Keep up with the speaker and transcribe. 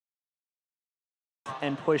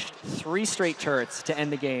and pushed 3 straight turrets to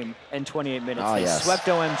end the game in 28 minutes. Oh, they swept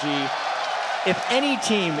OMG. If any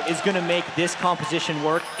team is going to make this composition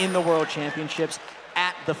work in the World Championships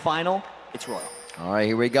at the final, it's Royal. All right,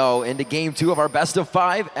 here we go into game 2 of our best of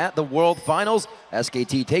 5 at the World Finals.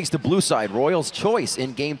 SKT takes the blue side. Royal's choice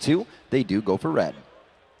in game 2. They do go for red.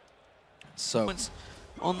 So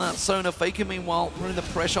on that Sona, Faker meanwhile putting the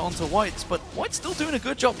pressure onto Whites, but White's still doing a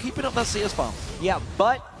good job keeping up that CS farm. Yeah,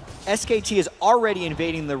 but SKT is already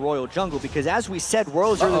invading the Royal jungle because, as we said,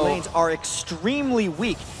 Royal's early lanes are extremely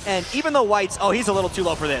weak. And even though White's, he's a little too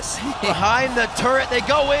low for this. Behind the turret, they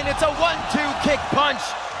go in. It's a 1-2 kick punch.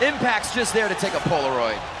 Impact's just there to take a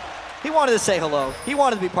Polaroid. He wanted to say hello. He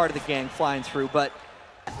wanted to be part of the gang flying through, but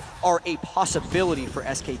are a possibility for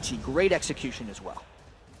SKT. Great execution as well.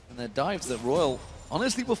 And the dives that Royal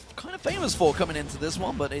honestly were kind of famous for coming into this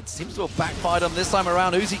one, but it seems to have backfired on this time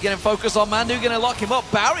around. Uzi getting focused on Mandu, going to lock him up.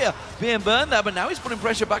 Barrier being burned there, but now he's putting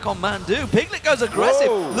pressure back on Mandu. Piglet goes aggressive.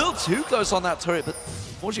 A little too close on that turret, but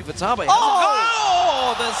fortunately for Tabe.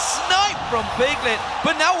 The snipe from Piglet,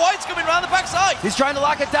 but now White's coming around the backside. He's trying to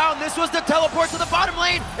lock it down. This was the teleport to the bottom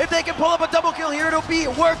lane. If they can pull up a double kill here, it'll be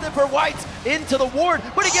worth it for Whites into the ward,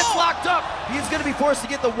 but he gets locked up. He's going to be forced to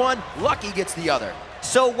get the one. Lucky gets the other.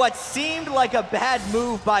 So what seemed like a bad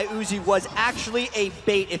move by Uzi was actually a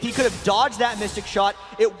bait. If he could have dodged that Mystic shot,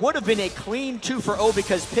 it would have been a clean 2-for-0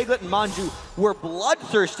 because Piglet and Manju were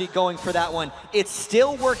bloodthirsty going for that one. It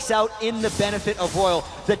still works out in the benefit of Royal.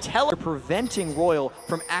 The preventing Royal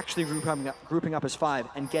from actually grouping up as 5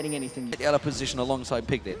 and getting anything. Out of position alongside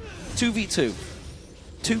Piglet. 2v2.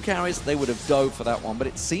 2 carries, they would have dove for that one, but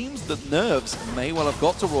it seems that nerves may well have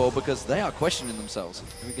got to Royal because they are questioning themselves.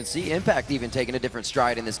 We can see Impact even taking a different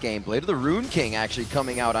stride in this game. Blade of the Rune King actually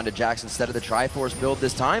coming out onto Jax instead of the Triforce build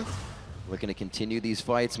this time. Looking to continue these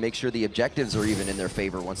fights, make sure the objectives are even in their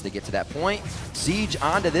favor once they get to that point. Siege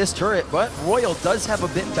onto this turret, but Royal does have a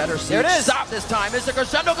bit better siege. There it is! Stop this time as the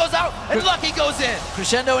Crescendo goes out and Lucky goes in.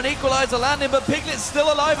 Crescendo and Equalizer landing, but Piglet's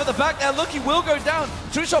still alive at the back there. Lucky will go down.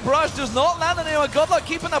 True Shot Barrage does not land on anyone. Godlike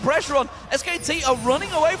keeping that pressure on. SKT are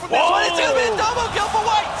running away from this one. It's going to be a double kill for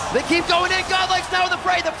Whites. They keep going in. Godlike's now in the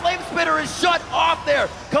fray. The Flame Spitter is shut off there.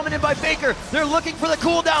 Coming in by Faker. They're looking for the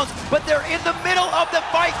cooldowns, but they're in the middle of the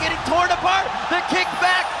fight, getting torn apart. The kick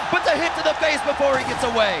back, but the hit to the face before he gets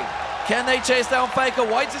away. Can they chase down Faker?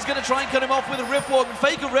 Whites is going to try and cut him off with a Riftwalk, and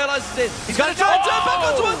Faker realizes it. He's going to try and turn back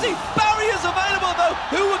onto Uzi. Barrier's available, though.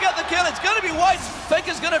 Who will get the kill? It's going to be Whites.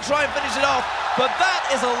 Faker's going to try and finish it off, but that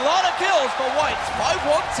is a lot of kills for Whites.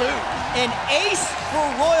 5-1-2. An ace for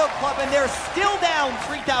Royal Club, and they're still down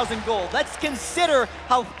 3,000 gold. Let's consider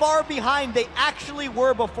how far behind they actually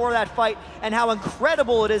were before that fight and how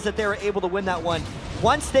incredible it is that they were able to win that one.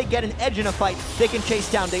 Once they get an edge in a fight, they can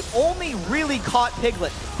chase down. They only really caught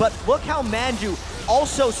Piglet, but look how Manju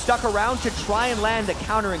also stuck around to try and land the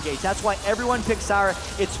counter engage. That's why everyone picked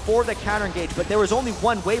Xayah. It's for the counter engage, but there was only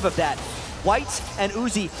one wave of that. Whites and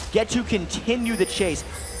Uzi get to continue the chase.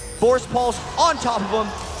 Force Pulse on top of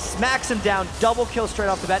him, smacks him down, double kill straight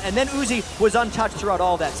off the bat, and then Uzi was untouched throughout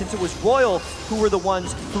all that. Since it was Royal who were the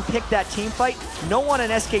ones who picked that team fight, no one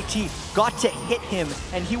in SKT got to hit him,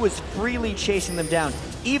 and he was freely chasing them down,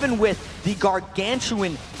 even with the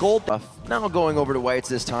gargantuan gold. Now going over to Whites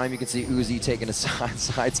this time, you can see Uzi taking a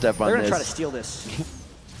sidestep on this. They're going to try to steal this.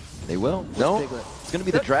 They will. No, it's going to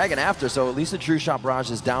be the Dragon after, so at least the True Shot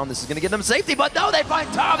Barrage is down. This is going to give them safety, but no, they find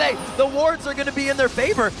Tabe. The wards are going to be in their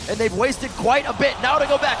favor, and they've wasted quite a bit. Now to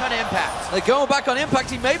go back on Impact. They're going back on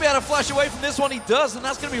Impact. He may be able to flash away from this one. He does, and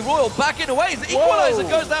that's going to be Royal back in ways. The Equalizer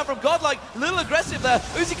goes down from Godlike. A little aggressive there.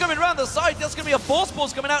 Uzi coming around the side. That's going to be a Force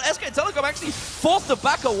Pulse coming out. SK Telecom actually forced to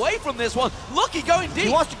back away from this one. Lucky going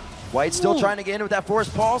deep. White still trying to get in with that Force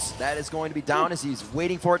Pulse. That is going to be down as he's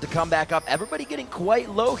waiting for it to come back up. Everybody getting quite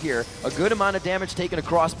low here. A good amount of damage taken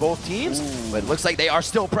across both teams, but it looks like they are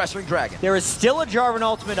still pressuring Dragon. There is still a Jarvan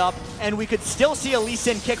ultimate up, and we could still see a Lee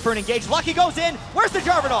Sin kick for an engage. Lucky goes in. Where's the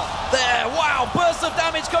Jarvan ult? There, wow, burst of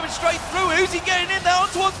damage coming straight through. Uzi getting in there on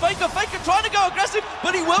towards Faker. Faker trying to go aggressive,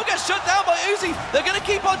 but he will get shut down by Uzi. They're going to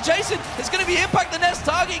keep on chasing. It's going to be Impact the next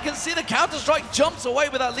target. You can see the counter-strike jumps away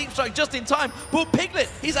with that leap strike just in time. But Piglet,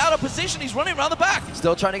 he's out of position. He's running around the back.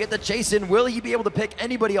 Still trying to get the chase in. Will he be able to pick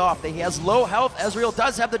anybody off? He has low health. Ezreal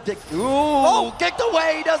does have the kicked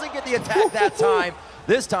away. He doesn't get the attack that time.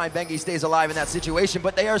 This time, Bengi stays alive in that situation,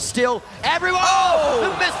 but they are still everyone.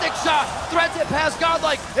 The Mystic shot threads it past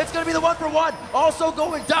Godlike. It's going to be the 1-for-1. Also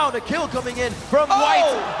going down. A kill coming in from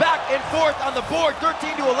White. Back and forth on the board.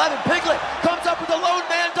 13-11. Piglet comes up with a lone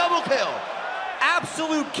man double kill.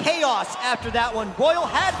 Absolute chaos after that one. Royal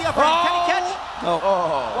had the upper hand. Can he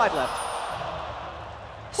catch? Wide left.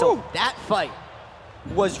 So that fight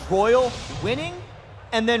was Royal winning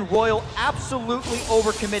and then Royal absolutely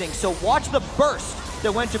overcommitting. So watch the burst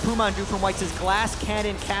that went to Pumandu from White's Glass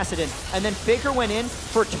Cannon Kassadin, and then Faker went in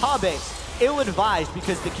for Tabe. Ill-advised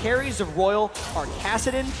because the carries of Royal are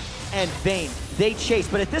Kassadin and Vayne. They chase,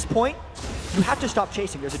 but at this point, you have to stop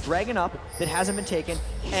chasing. There's a dragon up that hasn't been taken,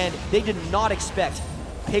 and they did not expect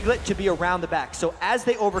Piglet to be around the back. So as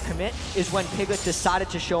they overcommit is when Piglet decided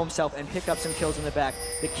to show himself and pick up some kills in the back.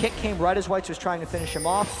 The kick came right as Whites was trying to finish him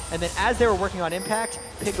off, and then as they were working on impact,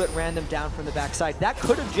 Piglet ran them down from the backside. That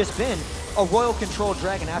could have just been a Royal controlled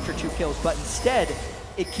dragon after 2 kills, but instead,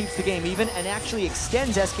 it keeps the game even and actually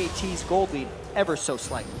extends SKT's gold lead ever so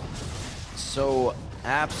slightly. So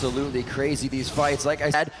absolutely crazy, these fights. Like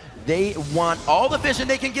I said, they want all the vision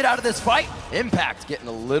they can get out of this fight. Impact getting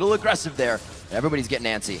a little aggressive there. Everybody's getting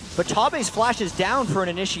antsy. But Tabe's flash is down for an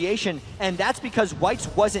initiation, and that's because Whites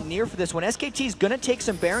wasn't near for this one. SKT's gonna take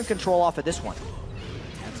some Baron control off of this one.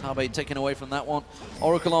 Tabe taken away from that one.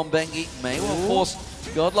 Oracle on Bengi. May will force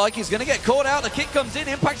Godlike. He's going to get caught out. The kick comes in.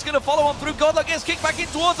 Impact's going to follow on through. Godlike gets kicked back in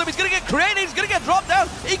towards him. He's going to get created. He's going to get dropped down.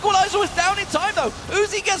 Equalizer was down in time, though.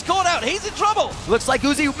 Uzi gets caught out. He's in trouble. Looks like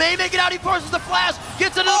Uzi may make it out. He forces the flash.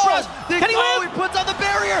 Gets into the rush. Can he win? He puts on the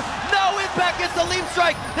barrier. No, Impact gets the leap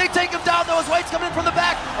strike. They take him down, though, as White's coming in from the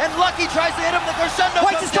back. And Lucky tries to hit him. The crescendo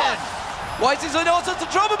Whites is comes in. gone. White is in all sorts of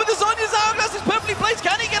trouble, but the Zonya's hourglass is perfectly placed.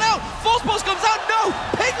 Can he get out? Force Pulse comes out. No!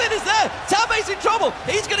 Piglet is there. Tabe's in trouble.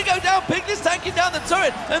 He's going to go down. Piglet's tanking down the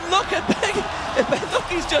turret. And look at Pig. Look,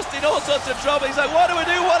 he's just in all sorts of trouble. He's like, what do I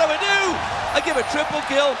do? What do I do? I give a triple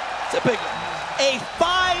kill to Piglet. A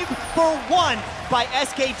 5-for-1 by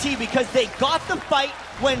SKT because they got the fight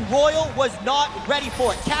when Royal was not ready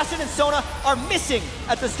for it. Kassadin and Sona are missing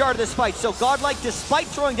at the start of this fight, so Godlike, despite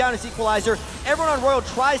throwing down his equalizer, everyone on Royal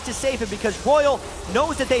tries to save him because Royal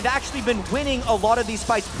knows that they've actually been winning a lot of these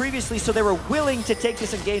fights previously, so they were willing to take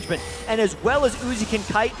this engagement. And as well as Uzi can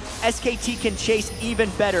kite, SKT can chase even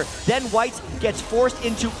better. Then Whites gets forced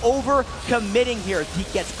into over-committing here. He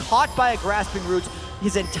gets caught by a Grasping Roots.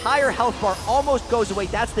 His entire health bar almost goes away.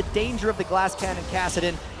 That's the danger of the Glass Cannon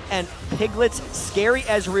Kassadin. And Piglet's scary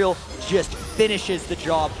Ezreal just finishes the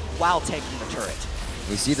job while taking the turret.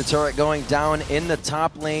 We see the turret going down in the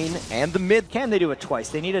top lane and the mid. Can they do it twice?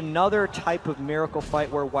 They need another type of miracle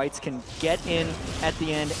fight where Whites can get in at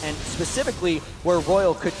the end, and specifically where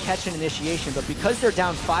Royal could catch an initiation. But because they're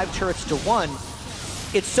down 5 turrets to 1,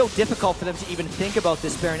 it's so difficult for them to even think about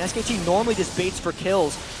this Baron. SKT normally just baits for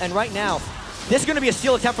kills, and right now, this is going to be a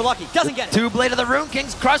steal attempt for Lucky. Doesn't get it. 2 Blade of the Rune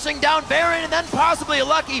Kings crushing down Baron, and then possibly a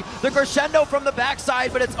Lucky. The crescendo from the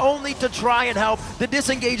backside, but it's only to try and help. The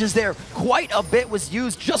disengage is there. Quite a bit was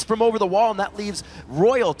used just from over the wall, and that leaves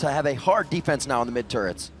Royal to have a hard defense now in the mid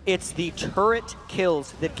turrets. It's the turret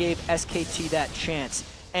kills that gave SKT that chance.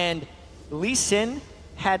 And Lee Sin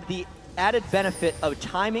had the added benefit of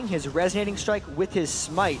timing his resonating strike with his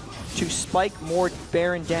smite to spike more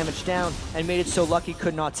Baron damage down and made it so Lucky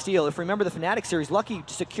could not steal. If you remember the Fnatic series, Lucky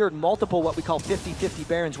secured multiple what we call 50-50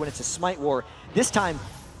 Barons when it's a smite war. This time,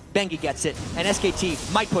 Bengi gets it, and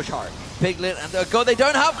SKT might push hard. Piglet and God, they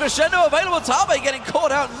don't have crescendo available. Tabe getting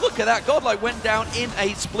caught out. Look at that. Godlike went down in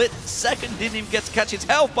a split second. Didn't even get to catch his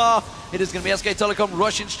health bar. It is going to be SK Telecom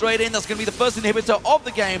rushing straight in. That's going to be the first inhibitor of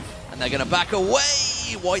the game. And they're going to back away.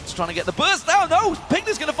 White's trying to get the burst down. No,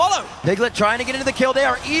 Piglet's going to follow. Piglet trying to get into the kill. They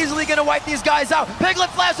are easily going to wipe these guys out. Piglet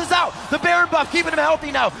flashes out. The Baron buff keeping him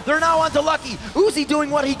healthy now. They're now on to Lucky. Uzi doing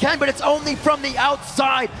what he can, but it's only from the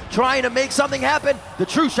outside. Trying to make something happen. The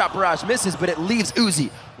true shot barrage misses, but it leaves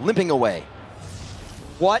Uzi limping away.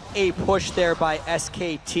 What a push there by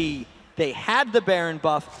SKT. They had the Baron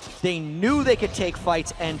buff, they knew they could take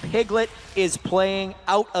fights, and Piglet is playing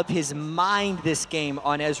out of his mind this game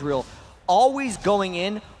on Ezreal. Always going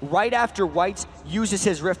in right after Whites uses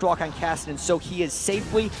his Rift Walk on Kassadin, so he is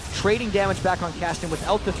safely trading damage back on Kassadin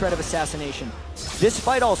without the threat of assassination. This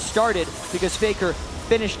fight all started because Faker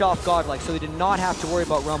finished off Godlike, so they did not have to worry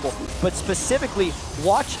about Rumble. But specifically,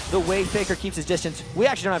 watch the way Faker keeps his distance. We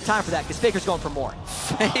actually don't have time for that because Faker's going for more.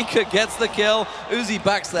 Faker gets the kill. Uzi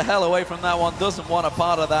backs the hell away from that one. Doesn't want a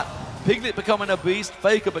part of that. Piglet becoming a beast.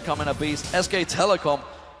 Faker becoming a beast. SK Telecom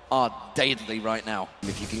are deadly right now.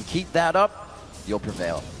 If you can keep that up, you'll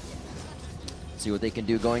prevail. See what they can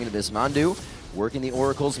do going into this. Mandu working the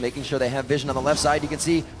oracles, making sure they have vision on the left side. You can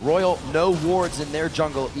see Royal, no wards in their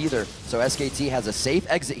jungle either. So SKT has a safe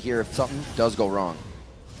exit here if something does go wrong.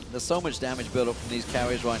 There's so much damage built up from these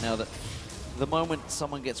carriers right now that the moment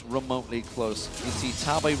someone gets remotely close, you'd see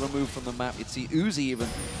Tabe removed from the map, you'd see Uzi even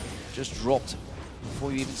just dropped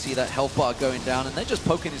before you even see that health bar going down, and they're just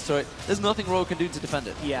poking his turret. There's nothing Royal can do to defend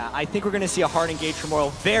it. Yeah, I think we're going to see a hard engage from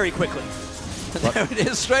Royal very quickly. There it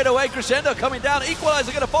is, straight away, Crescendo coming down,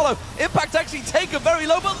 Equalizer going to follow. Impact actually taken very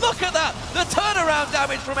low, but look at that, the turnaround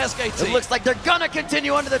damage from SKT. It looks like they're gonna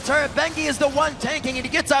continue under the turret. Bengi is the one tanking, and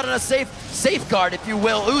he gets out on a safeguard, if you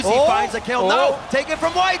will. Uzi finds a kill. No, taken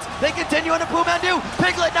from White. They continue into Pumandu.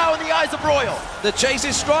 Piglet now in the eyes of Royal. The chase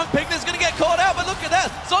is strong, Piglet's going to get caught out, but look at that.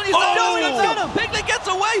 Sonya's Piglet gets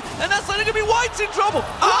away, and that's going to be White's in trouble.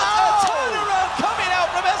 A turnaround coming out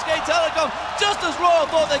from SK Telecom, just as Royal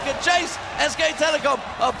thought they could chase. SK Telecom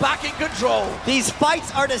are back in control. These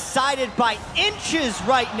fights are decided by inches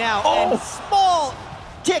right now, and small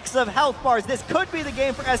ticks of health bars. This could be the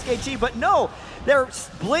game for SKT, but no. They're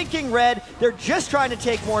blinking red, they're just trying to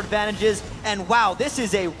take more advantages, and wow, this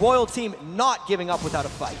is a Royal team not giving up without a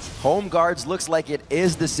fight. Home guards looks like it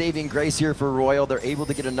is the saving grace here for Royal. They're able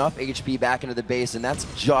to get enough HP back into the base, and that's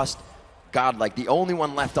just godlike. The only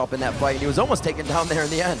one left up in that fight, and he was almost taken down there in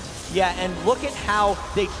the end. Yeah, and look at how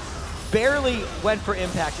they barely went for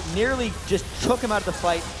impact, nearly just took him out of the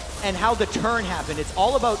fight, and how the turn happened. It's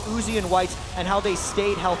all about Uzi and White and how they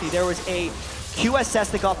stayed healthy. There was a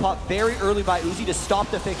QSS that got popped very early by Uzi to stop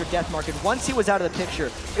the Faker death mark, and once he was out of the picture,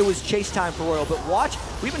 it was chase time for Royal. But watch,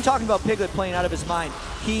 we've been talking about Piglet playing out of his mind.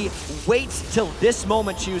 He waits till this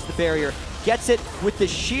moment to use the barrier, gets it with the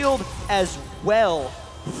shield as well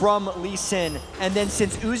from Lee Sin, and then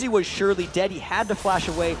since Uzi was surely dead, he had to flash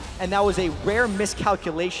away, and that was a rare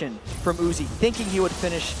miscalculation from Uzi, thinking he would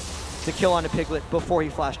finish the kill onto Piglet before he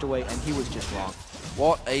flashed away, and he was just wrong.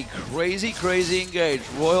 What a crazy, crazy engage.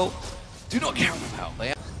 Royal, do not count them out.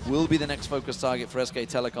 They will be the next focus target for SK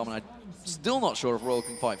Telecom, and I'm still not sure if Royal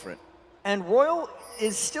can fight for it. And Royal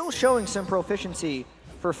is still showing some proficiency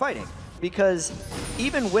for fighting, because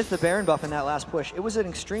even with the Baron buff in that last push, it was an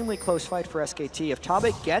extremely close fight for SKT. If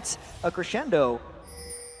Tabe gets a Crescendo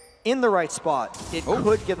in the right spot, it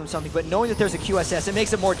could give them something, but knowing that there's a QSS, it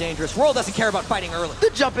makes it more dangerous. Royal doesn't care about fighting early.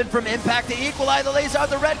 The jump in from Impact to equalize, the lays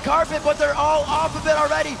out the red carpet, but they're all off of it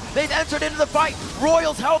already. They've entered into the fight.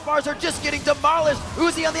 Royal's health bars are just getting demolished.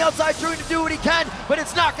 Uzi on the outside trying to do what he can, but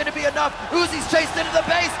it's not going to be enough. Uzi's chased into the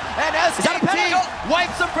base, and SKT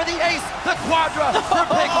wipes him for the ace, the quadra for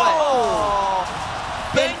Piglet.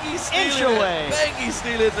 Bengi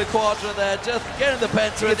stealing the quadra there, just getting the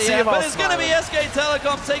penta at the end. But it's going to be SK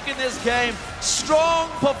Telecom taking this game. Strong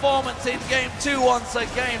performance in game 2 once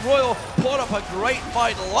again. Royal put up a great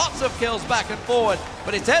fight, lots of kills back and forward.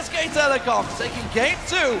 But it's SK Telecom taking game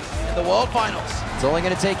 2 in the World Finals. It's only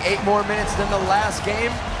going to take 8 more minutes than the last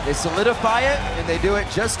game. They solidify it, and they do it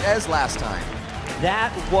just as last time.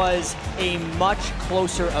 That was a much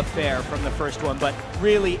closer affair from the first one, but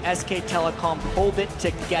really SK Telecom pulled it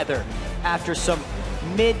together after some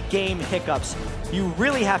mid-game hiccups. You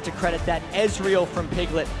really have to credit that Ezreal from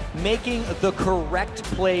Piglet making the correct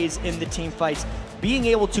plays in the team fights, being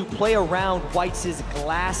able to play around White's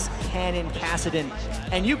glass cannon Kassadin,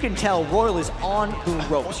 and you can tell Royal is on the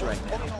ropes right now.